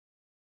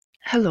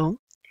Hello,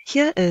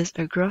 here is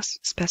a gross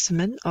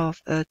specimen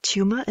of a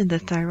tumor in the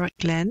thyroid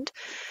gland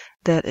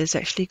that is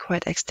actually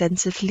quite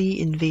extensively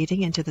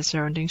invading into the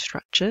surrounding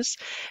structures,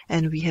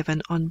 and we have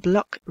an en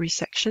bloc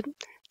resection.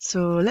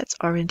 So let's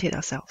orientate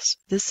ourselves.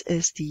 This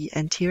is the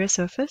anterior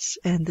surface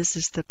and this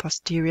is the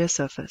posterior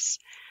surface.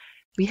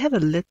 We have a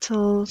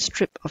little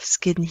strip of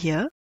skin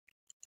here,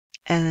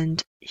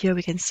 and here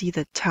we can see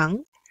the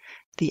tongue,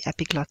 the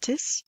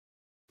epiglottis,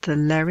 the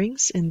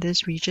larynx in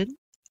this region,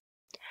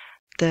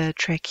 the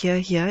trachea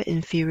here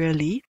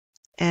inferiorly,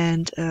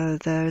 and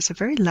there's a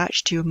very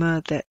large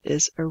tumor that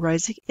is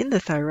arising in the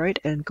thyroid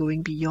and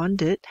going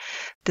beyond it.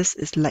 This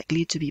is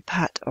likely to be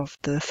part of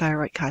the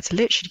thyroid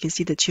cartilage. You can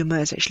see the tumor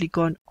has actually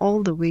gone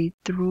all the way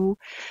through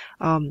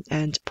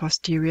and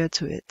posterior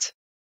to it.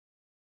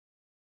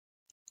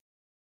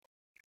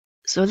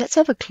 So let's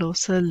have a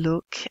closer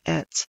look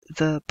at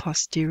the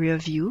posterior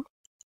view.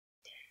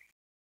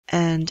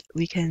 And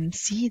we can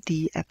see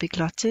the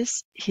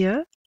epiglottis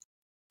here.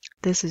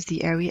 This is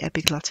the airy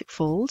epiglottic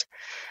fold.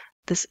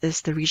 This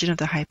is the region of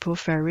the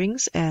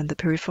hypopharynx, and the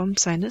piriform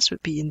sinus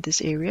would be in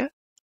this area.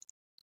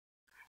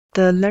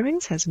 The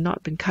larynx has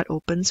not been cut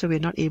open, so we're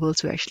not able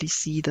to actually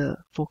see the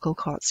vocal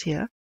cords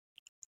here.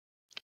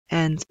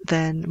 And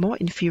then more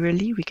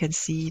inferiorly, we can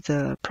see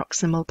the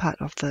proximal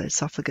part of the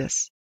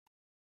esophagus.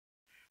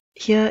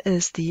 Here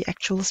is the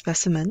actual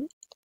specimen,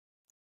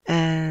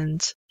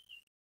 and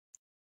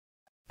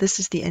this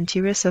is the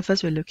anterior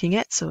surface we're looking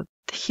at. So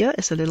here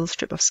is a little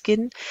strip of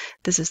skin.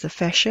 This is the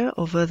fascia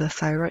over the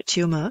thyroid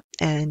tumor,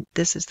 and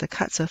this is the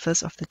cut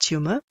surface of the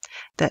tumor.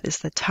 That is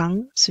the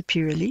tongue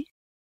superiorly.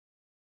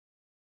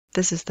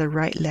 This is the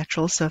right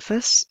lateral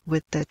surface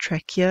with the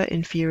trachea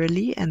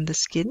inferiorly and the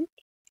skin.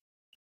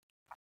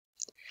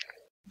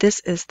 This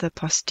is the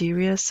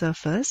posterior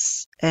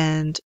surface,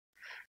 and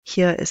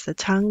here is the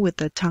tongue with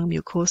the tongue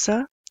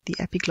mucosa, the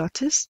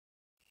epiglottis,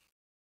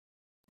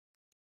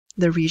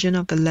 the region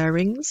of the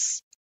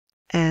larynx,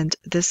 and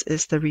this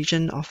is the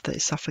region of the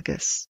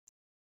esophagus.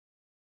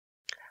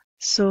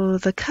 So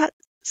the cut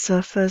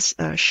surface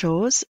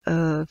shows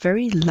a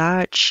very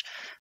large,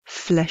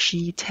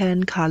 fleshy,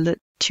 tan-colored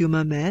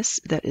tumor mass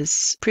that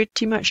is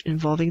pretty much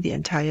involving the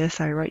entire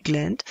thyroid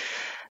gland.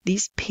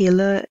 These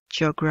paler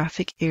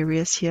geographic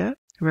areas here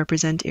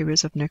represent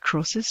areas of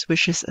necrosis,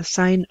 which is a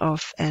sign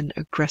of an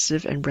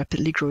aggressive and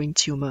rapidly growing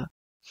tumor.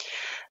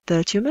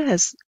 The tumor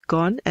has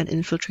gone and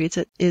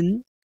infiltrated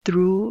in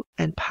through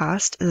and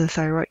past the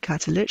thyroid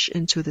cartilage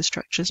into the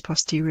structures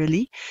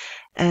posteriorly,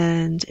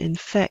 and in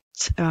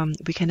fact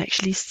we can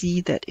actually see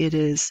that it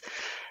is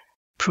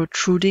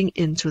protruding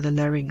into the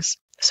larynx.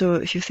 So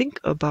if you think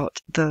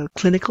about the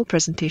clinical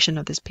presentation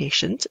of this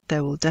patient,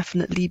 there will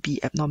definitely be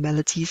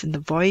abnormalities in the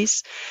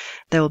voice,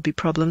 there will be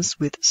problems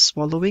with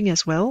swallowing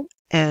as well,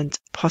 and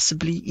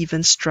possibly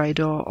even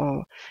stridor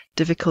or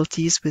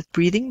difficulties with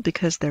breathing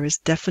because there is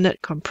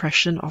definite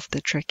compression of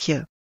the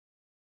trachea.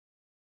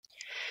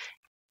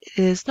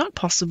 It is not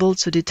possible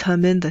to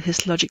determine the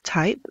histologic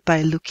type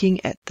by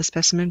looking at the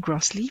specimen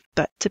grossly,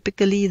 but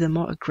typically the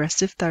more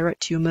aggressive thyroid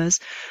tumors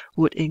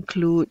would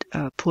include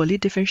poorly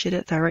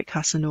differentiated thyroid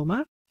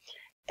carcinoma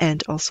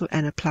and also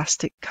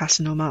anaplastic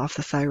carcinoma of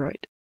the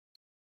thyroid.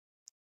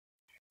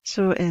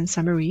 So in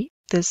summary,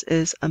 this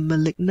is a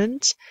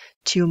malignant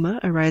tumor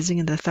arising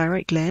in the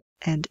thyroid gland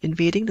and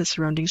invading the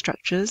surrounding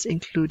structures,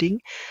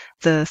 including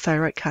the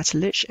thyroid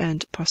cartilage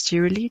and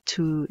posteriorly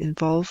to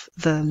involve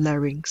the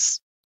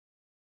larynx.